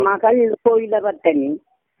மகள் கோயிலபத்தனி,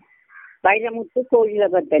 வைரமுத்து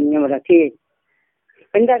கோயிலபத்தனி அவட பேர்.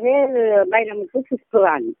 எந்த பேர் வைரமுத்து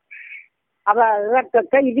சுஸ்துராணி. அவ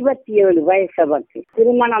இறக்க 27 வயசு. அவருக்கு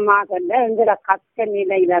திருமணமாக எங்களோட கஷ்ட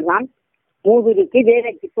நிலையில தான் மூதூருக்கு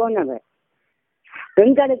வேலைக்கு போனவர்.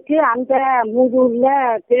 எங்களுக்கு அந்த மூதூர்ல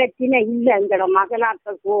பிரச்சனை இல்லை. எங்களோட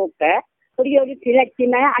மகளாக்க போக்க ஒரு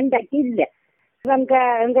பிரச்சனை அன்றைக்கு இல்லை.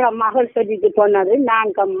 எங்களோட மகள் சொல்லிட்டு போனது,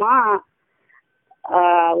 நாங்கம்மா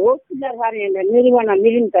ஓசிலர் நிறுவனம்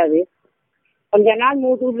இருந்தது. கொஞ்ச நாள்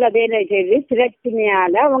மூதூர்ல வேலை செய்து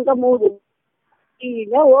பிரச்சனையால அவங்க மூதூர்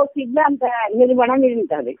ஓசில அந்த நிறுவனம்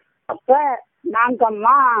இருந்தது. அப்ப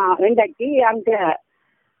நாங்கம்மா இன்றைக்கு அந்த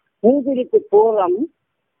மூதூருக்கு போறோம்.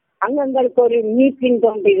 அங்க எங்களுக்கு ஒரு மீட்டிங்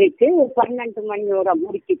கொண்டு இருக்கு, 12 மணியோட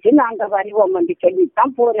முடிச்சுட்டு நாங்க வருவோம் என்று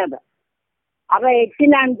சொல்லித்தான் போறவ. அவ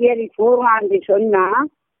 8ஆம் தேதி போறான்னு சொன்னா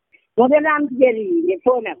 1ஆம் தேதி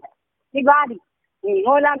போனவ. திவாரி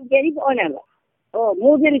 1ஆம் தேதி போனவ.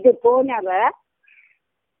 மூதூருக்கு போனவ.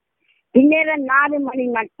 பின்னேரம் 4 மணி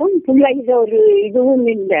மட்டும் பிள்ளைக்கு ஒரு இதுவும்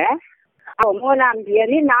இல்லை. 1ஆம்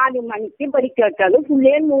தேதி 4 மணிக்கு படிக்கிறது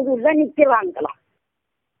பிள்ளைய மூதூர்ல நிற்கிறாங்களாம்.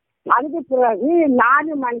 அதுக்கு பிறகு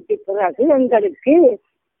 4 மணிக்கு பிறகு எங்களுக்கு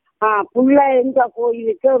புள்ள எங்க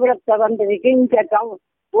கோயிலுக்கு விளக்க வந்திருக்கு, இங்க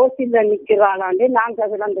ஓசில நிற்கிறாளாண்டு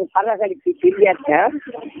நாங்கள் வந்து பலகடிக்கு சொல்லியாக்க.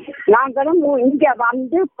 நாங்களும் இங்க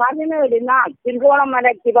வந்து 17 நாள்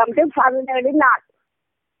திருகோணமலைக்கு வந்து 17 நாள்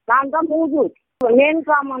நாங்க மூதூர்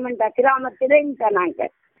மேல்காமம் என்ற கிராமத்தில இருந்த நாங்க.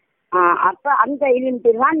 அப்ப அந்த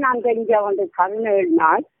இருந்துதான் நாங்க இங்க வந்து 17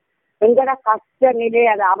 நாள். எங்கட கஷ்ட நிலை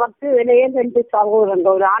அது. அவருக்கு விலையே 2 சகோதரங்க,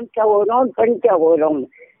 ஒரு ஆண் சகோதரம், ஒரு பெண் சகோதரம்.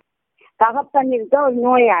 தகப்பன் இருக்க ஒரு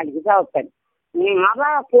நோயாளி தகப்பன். அவ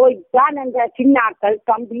போய்தான் எங்க சின்னாக்கள்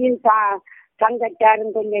தம்பியும்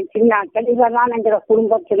தங்கச்சாரும் கொஞ்சம் சின்னாக்கள். இவதான் எங்களோட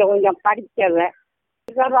குடும்பத்துல கொஞ்சம் படித்தவ.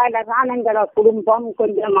 இவரால தான் எங்களோட குடும்பம்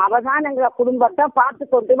கொஞ்சம் அவதான் எங்களோட குடும்பத்தை பார்த்து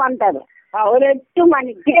கொண்டு வந்தவ. ஒரு 8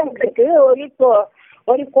 மணிக்கு எங்களுக்கு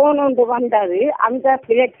ஒரு போன் ஒன்று வந்தது. அந்த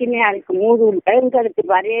பிரச்சனையா இருக்கு மூதூர்ல எங்களுக்கு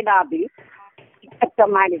வரையலாபி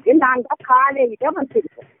கஷ்டமாயிருக்கு. நாங்க காலையில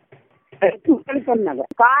வந்திருக்கோம். சொன்னது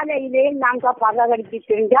காலையிலே நாங்க பதவடிக்கு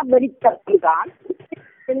செஞ்சா வெடித்தான்.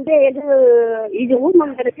 இதுவும்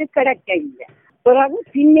எங்களுக்கு கிடைக்க இல்லை. பிறகு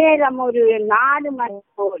பின்னேரம் ஒரு 4 மணி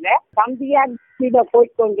போல தம்பியார்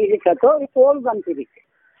போய்கொண்டிருக்கிறதோ ஒரு கோல் வந்திருக்கு.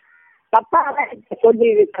 தப்பா சொல்லி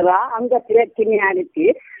இருக்கிறா அங்க பிரச்சனையா இருக்கு,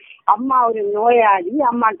 அம்மா ஒரு நோயாளி,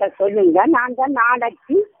 அம்மாட்ட சொல்லுங்க, நாங்க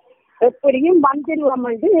நாளைக்கு எப்படியும் வந்துடுவோம்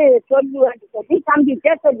என்று சொல்லுவேன் சொல்லி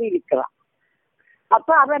தம்பிட்ட சொல்லி இருக்கிறோம். அப்ப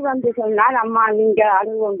அவர் வந்து சொன்னார், அம்மா நீங்க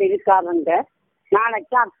அழுகொண்டு இருக்காங்க,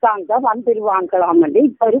 நாளைக்கு அக்காங்க வந்துடுவாங்களாம் என்று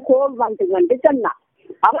இப்ப ஒரு கோல் வந்து சொன்னான்.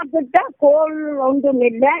 அவர்கிட்ட கோல் ஒன்றும்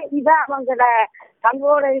இல்லை. இத அவங்கள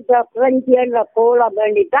தங்களோட பிரெஞ்சியல்ல கோலை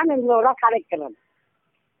வேண்டித்தான் எங்களோட கலைக்கிறோம்.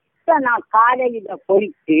 நான் காலையில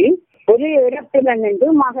போயிட்டு ஒரு இடத்துல நின்று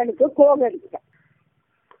மகளுக்கு கோல் எடுத்தேன்.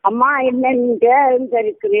 அம்மா என்ன நீங்க எங்க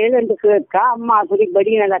இருக்கிறீர்கள் என்று கேட்கா, அம்மா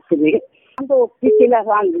அப்படி நடக்குது, அந்த ஒப்பிசில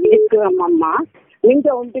தான் இருக்கிறோம் அம்மா, நீங்க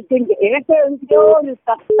ஒன்று செஞ்சு எனக்கு எங்கேயோ ஒரு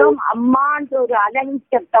சத்தம், அம்மான்ற ஒரு அலவி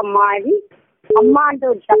சத்தம் மாதிரி அம்மான்ற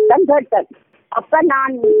ஒரு சத்தம் கேட்டது. அப்ப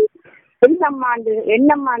நான்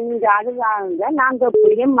என்னம்மா நீங்க அழுதாங்க, நாங்க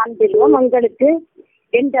எப்படியும் வந்துடுவோம், உங்களுக்கு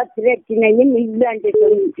எந்த பிரச்சனையும் இல்லைன்னு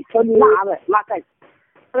சொன்ன அவர் மகள்.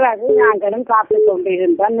 பிறகு நாங்களும் காத்து கொண்டு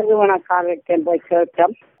இருந்தோம். நிறுவனக்காரர்கிட்ட போய்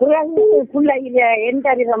கேட்டோம். பிறகு பிள்ளையில எந்த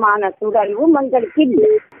விதமான சுழல்வும் எங்களுக்கு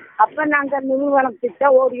இல்லை. அப்ப நாங்க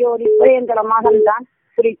நிறுவனத்திட்ட ஓடி போய் எங்களை மகன் தான்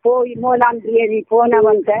இப்படி போய் 3ஆம் தேதி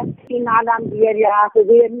போனவங்க 4ஆம் தேதி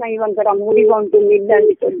ஆகுது, என்ன இவங்கள முடிவொன்றும்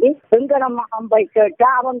இல்லைன்னு சொல்லி எங்களை மகன் போய் கேட்டா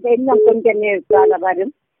அவங்க இன்னும் கொஞ்சம் நேரத்தால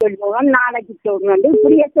வரும் சொல்லுவோம், நாளைக்கு சொல்லணும்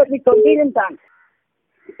இப்படியே சொல்லி கொண்டு இருந்தாங்க.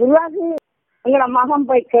 பிறகு எங்களோட மகன்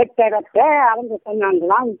போய் கேட்டப்ப அவங்க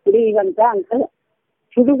சொன்னாங்களாம், இப்படி வந்து அங்க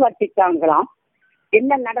சுடுபட்டுட்டாங்களாம்,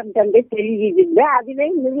 என்ன நடந்தது தெரியுதில்லை, அதிலே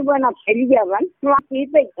நிறுவனம் பெரியவன்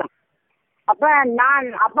வைத்தான்.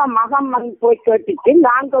 அப்ப மகன் போய் கேட்டுட்டு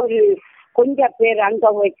நாங்க ஒரு கொஞ்சம் பேர்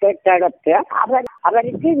அங்க போய் கேட்டப்ப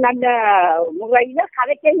அவருக்கு நல்ல முறையில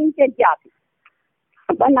கதைக்கையும் செஞ்சாரு.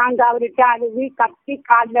 அப்ப நாங்க அவர்கிட்ட அழுது கத்தி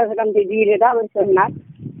காலில் கிடந்து வீடுதா அவர் சொன்னார்,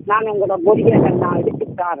 நான் உங்களோட பொடியெல்லாம்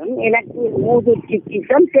எடுத்துட்டாரன், எனக்கு மூதூர்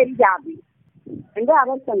சிக்கிசம் தெரியாது என்று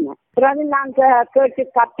அவர் சொன்னார். பிறகு நாங்க கேட்டு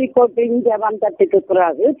கத்தி போட்டு இங்க வந்ததுக்கு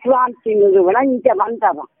பிறகு பிரான்சி நிறுவனம் இங்க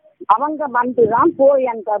வந்தவன் அவங்க வந்துதான் போய்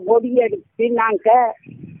அந்த பொடி எடுத்து நாங்க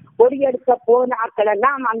பொடி எடுக்க போன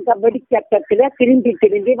ஆட்களெல்லாம் அந்த வெடிச்சட்டத்துல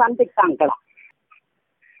திரும்பி வந்துட்டாங்களாம்.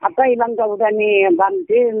 அப்ப இவங்க உடனே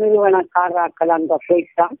வந்து நிறுவனக்காராக்கள் அங்க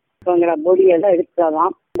போயிட்டான். உங்களோட பொடியெல்லாம்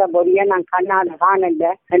எடுத்துடலாம். இந்த பொடியை நான் கண்ணால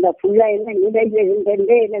காணல. அந்த புள்ள என்ன நிலையில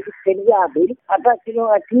இருந்தே எனக்கு தெரியாது. அப்ப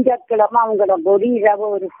திங்கட்கிழமை அவங்களோட பொடி இரவு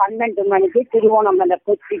ஒரு 12 மணிக்கு திருவோணமலை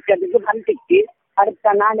பொத்திக்கிறதுக்கு வந்துச்சு.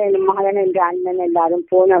 அடுத்த நாள் என் மகன் என்ற அண்ணன் எல்லாரும்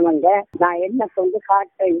போனவங்க. நான் என்ன கொண்டு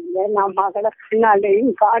காட்ட இல்லை, நான் மகளை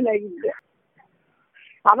பின்னாலேயும் காண இல்லை.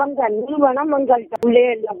 அவங்க நிறுவனம் எங்கள்கிட்ட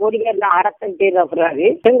பிள்ளைகள பொடியெல்லாம் அடக்கம் செய்தப்படுறாரு.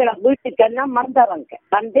 எங்களை வீட்டுக்கெல்லாம் வந்தவங்க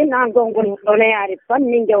வந்து நாங்க உங்களுக்கு துணையா இருப்போம்,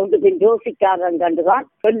 நீங்க உங்களுக்கு யோசிக்காதங்கன்றுதான்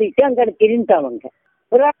சொல்லிட்டு எங்களுக்கு இருந்தவங்க.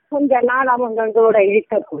 கொஞ்ச நாள் அவங்களோட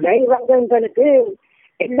இருக்கக்கூட இவங்க எங்களுக்கு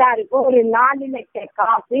எல்லாருக்கும் ஒரு 4 லட்சம்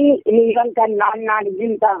காசு, இவங்க 4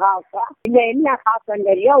 இருந்த காசா இல்ல என்ன காசுன்னு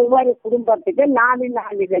தெரியும், ஒவ்வொரு குடும்பத்துக்கு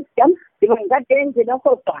 4 லட்சம் இவங்க டேஞ்சில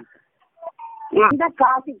கொடுத்தாங்க. அந்த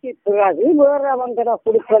காசுக்கு பிறகு வேறவங்களை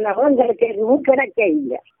கொடுக்கணும் எங்களுக்கு எதுவும் கிடைக்க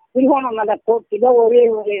இல்லை. திருவோணமலை கோட்டில ஒரே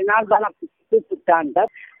நாள் வழக்கு கூப்பிட்டாங்க.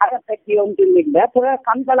 அதை பற்றி ஒன்றும் இல்லை. பிறகு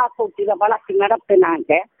கந்தளா கோட்டில வழக்கு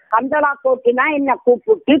நடத்தினாங்க. கந்தளா கோட்டினா என்ன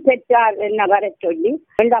கூப்பிட்டு பெற்றார் என்ன வர சொல்லி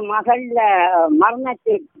இந்த மகள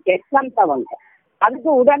மரணத்தை வந்தவங்க.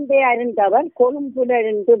 அதுக்கு உடந்தையா இருந்தவர் கொழும்புல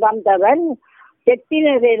இருந்து வந்தவர்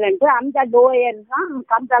செட்டினவேல் என்று அந்த லோயர் தான்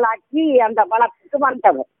கந்தளாக்கி அந்த வழக்குக்கு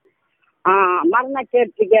வந்தவர். மரண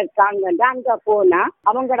சேர்த்துக்காங்க. அங்க போனா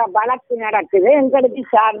அவங்களோட வழக்கு நடக்குது. எங்களுக்கு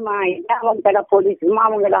சார்மா இல்லை, அவங்களோட போலீஸும்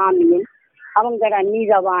அவங்களோட ஆமியும் அவங்களோட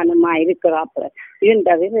நீதவானுமா இருக்கிறாப்புல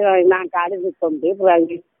இருந்தது. நாங்க அழுது கொண்டு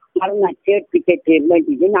மரண சேர்த்துக்கேட்டு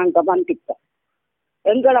வேண்டியது நாங்க வந்துட்டோம்.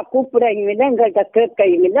 எங்களை கூப்பிடையும் இல்லை, எங்கள்கிட்ட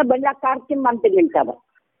கேட்கையும் இல்லை. வெள்ளக்காரத்தையும் வந்து நின்றவர்,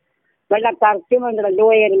 வெள்ளக்காரத்தையும் எங்களோட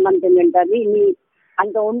லோயரும் வந்து நின்றது. இனி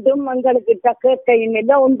அந்த ஒன்றும் எங்களுக்கு கேட்கையும்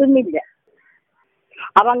இல்லை, ஒன்றும் இல்லை.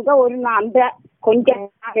 அவங்க ஒரு அந்த கொஞ்ச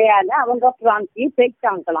நாளையால அவங்க பிராந்தி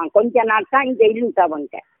போயிட்டாங்களாம். கொஞ்ச நாள் தான் இங்க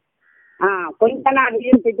இருந்தவங்க. கொஞ்ச நாள்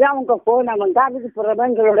இருந்துட்டு அவங்க போனவங்க. அதுக்கு பிறகு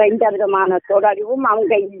எங்களோட எந்த விதமான தொடர்பும்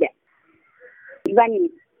அவங்க இல்லை. இவன்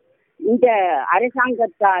இந்த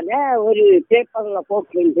அரசாங்கத்தால ஒரு பேப்பர்ல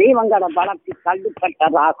போட்டு இவங்களோட வழக்கு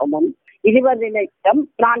தள்ளுப்பட்டதாகவும் 20 லட்சம்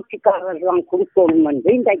பிரான்சுக்காரர்கள் கொடுக்கணும்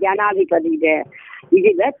என்று இந்த ஜனாதிபதியில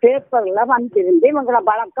இதுல பேப்பர்ல வந்திருந்து இவங்களோட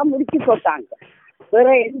வழக்கம் முடிச்சு போட்டாங்க. வேற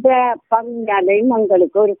எந்த பங்காலையும்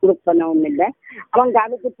அவங்களுக்கு ஒரு கொடுப்பனவும் இல்லை. அவங்க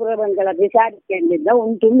அதுக்கு பிறவங்களை விசாரிக்க இல்லை,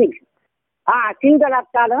 ஒன்றும் இல்லை.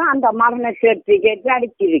 சிங்களத்தாலும் அந்த மரண சர்டிபிகேட்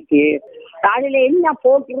அடிச்சிருக்கு. அதுல என்ன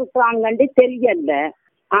போட்டிருக்காங்கன்னு தெரியல.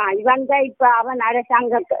 இவங்க இப்ப அவன்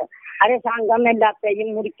அரசாங்கம்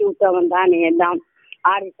எல்லாத்தையும் முடிச்சு விட்டவன் தானே, எல்லாம்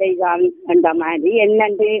ஆறு செய்தான் என்ற மாதிரி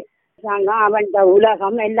என்னண்டு அரசாங்கம் அவன்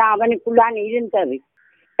உலகம் எல்லாம் அவனுக்குள்ளான இருந்தது.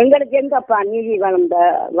 எங்களுக்கு எங்கப்பா நீதி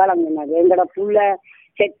வழங்கினது? எங்களோட புள்ள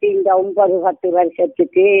செத்து இந்த 9-10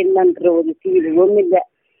 வருஷத்துக்கு என்னன்ற ஒரு தீர்வும் இல்லை.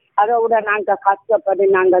 அதோட நாங்க கஷ்டப்பட்டு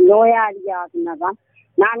நாங்க நோயாளி ஆகினதான்.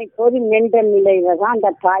 நான் இப்போது மென்டல் நிலையில தான்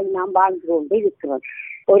அந்த தாய் நாம் வாழ்ந்து கொண்டு இருக்கிறோம்.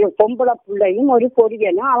 ஒரு பொம்பளை பிள்ளையும் ஒரு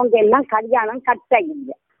பொடியனும் அவங்க எல்லாம் கல்யாணம் கட்ட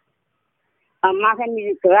இல்லை. மகன்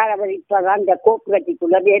இருக்கிறார், அவர் இப்பதான் இந்த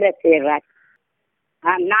கோப்புரட்டிக்குள்ள வேலை செய்யறார்.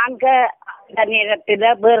 நாங்க அந்த நேரத்துல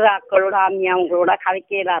வேறு ஆக்களோட அவங்களோட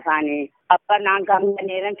கதைக்கலா தானே. அப்ப நாங்க அந்த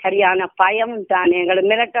நேரம் சரியான பயம் தானே. எங்களை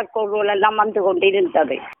மிரட்டல் கொள்வோல் எல்லாம் வந்து கொண்டு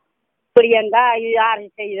இருந்தது. இப்படி இருந்தா இது யாரு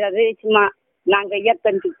செய்தது? சும்மா நாங்க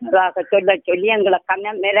இயக்கத்துக்காக சொல்லி எங்களை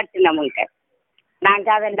கண்ணை மிரட்டினவங்க. நாங்க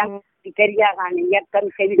அதெல்லாம் தெரியாதானே,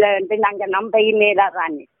 இயக்கம் செய்யல நாங்க நம்பையும்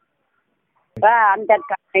மேலாதானே. அந்த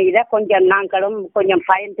இதை கொஞ்சம் நாங்களும் கொஞ்சம்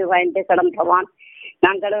பயந்து கிளம்புவான்.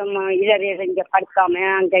 நாங்களும் இதழில் இங்கே படிக்காம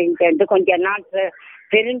அங்கே இங்கே கொஞ்ச நாள்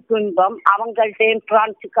பெருந்துன்பம் அவங்கள்ட்டையும்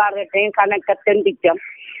பிரான்சுக்காரர்கிட்டையும் கணக்க தெரிஞ்சிச்சோம்.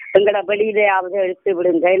 எங்களை வெளியிலேயாவது எடுத்து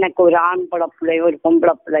விடுங்க, எனக்கு ஒரு ஆண்புல பிள்ளையும் ஒரு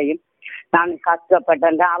பொம்பளை பிள்ளையும் நான்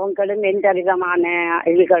கஷ்டப்பட்டேன். அவங்களும் எந்த விதமான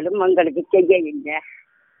இதுகளும் எங்களுக்கு செய்ய இல்லை.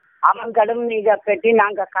 அவங்களும் இதை பற்றி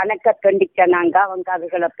நாங்கள் கணக்க தெரிஞ்சிக்க அவங்க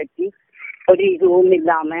அதுகளை பற்றி ஒரு இதுவும்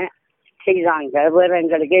இல்லாம செய்தாங்க. வேற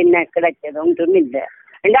எங்களுக்கு என்ன கிடைச்சது ஒன்றும் இல்லை.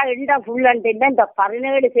 இந்த புள்ளண்டு இந்த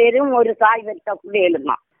 17 பேரும் ஒரு தாய் பெற்ற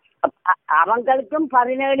பிள்ளைகளுமா. அவங்களுக்கும்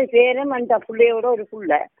 17 பேரும் அந்த பிள்ளையோட ஒரு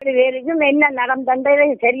புள்ள பேருக்கும் என்ன நடந்தது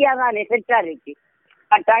சரியாதானே பெற்றாருக்கு.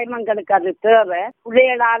 கட்டாயம் எங்களுக்கு அது தேவை.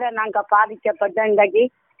 பிள்ளைகளால நாங்க பாதிக்கப்பட்ட இன்றைக்கு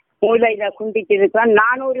மூலையில குண்டிட்டு இருக்கிறோம்.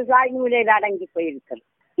 நான் ஒரு தாய் மூலையில அடங்கி போயிருக்கிறேன்.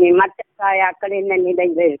 நீ மற்ற தாயாக்கள் என்ன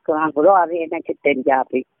நிலையில இருக்கிறாங்களோ அது எனக்கு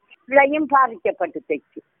தெரியாது. பிள்ளையும் பாதிக்கப்பட்டு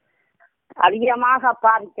தைச்சு அதிகமாக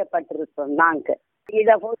பாதிக்கப்பட்டிருக்கோம். நாங்க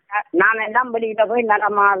இதை போய் நான் எல்லாம் வெளியில போய்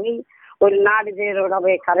நடமாவி ஒரு 4 பேரோட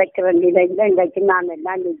போய் கதைக்கிற நிலையில இன்றைக்கு நான்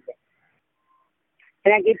எல்லாம் இல்லை.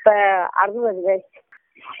 எனக்கு இப்ப 60 வயசு.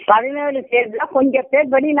 17 பேர்ல கொஞ்சம்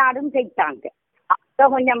பேர் வெளிநாடும் செய்தாங்க. அப்ப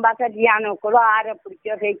கொஞ்சம் வசதியான கூட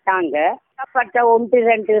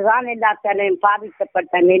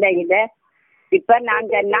இப்ப நான்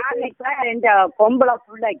இப்ப இந்த பொம்பளை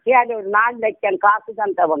பிள்ளைக்கு அது ஒரு 4 லட்சம் காசு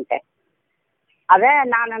தந்தவங்க. அத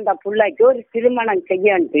நான் அந்த பிள்ளைக்கு ஒரு திருமணம்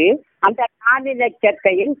செய்யண்டு அந்த 4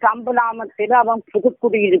 லட்சத்தையும் கம்பலாமத்தில் அவன்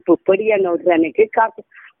புதுக்குடியிருப்பு பெரியனூருக்கு காசு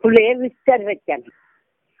பிள்ளைய விஸ்டர் வச்சான்.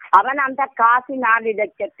 அவன் அந்த காசு 4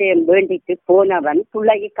 லட்சத்தையும் வேண்டிட்டு போனவன்,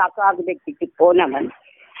 பிள்ளைக்கு கசாது வச்சுட்டு போனவன்.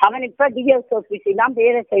 அவன் இப்ப டிஎஸ் ஆபீஸெல்லாம்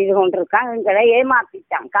வேலை செய்து கொண்டிருக்கான். எங்களை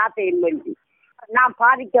ஏமாத்திட்டான் காசையும் வேண்டி. நான்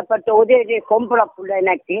பாதிக்கப்பட்ட ஒரே பொம்பளை புள்ள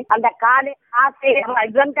எனக்கு அந்த காசை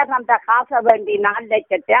அந்த காசை வேண்டி 4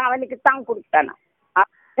 லட்சத்தை அவனுக்கு தான் கொடுத்தானா.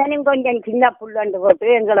 அவனும் கொஞ்சம் சின்ன புள்ளண்டு போட்டு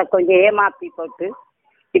எங்களை கொஞ்சம் ஏமாத்தி போட்டு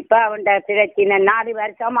இப்ப அவன் பிரச்சனை 4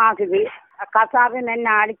 வருஷம் ஆகுது. கசாவை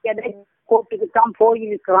என்ன அடிக்கடி கோர்ட்டுக்கு தான்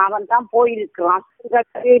போயிருக்கிறான். அவன் தான் போயிருக்கிறான்.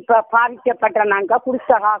 இப்ப பாதிக்கப்பட்ட நாங்க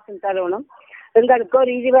குடிச்ச காசு தரணும். எங்களுக்கு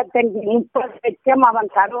ஒரு 25-30 லட்சம்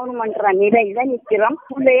அவன் தரணும்ன்ற நிலையில நிக்கிறோம்.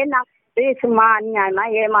 பிள்ளையே நான் பேசுமா அநியாயமா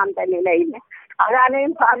ஏமாந்த நிலையில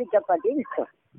அதாலையும் பாதிக்கப்பட்டு இருக்கோம்.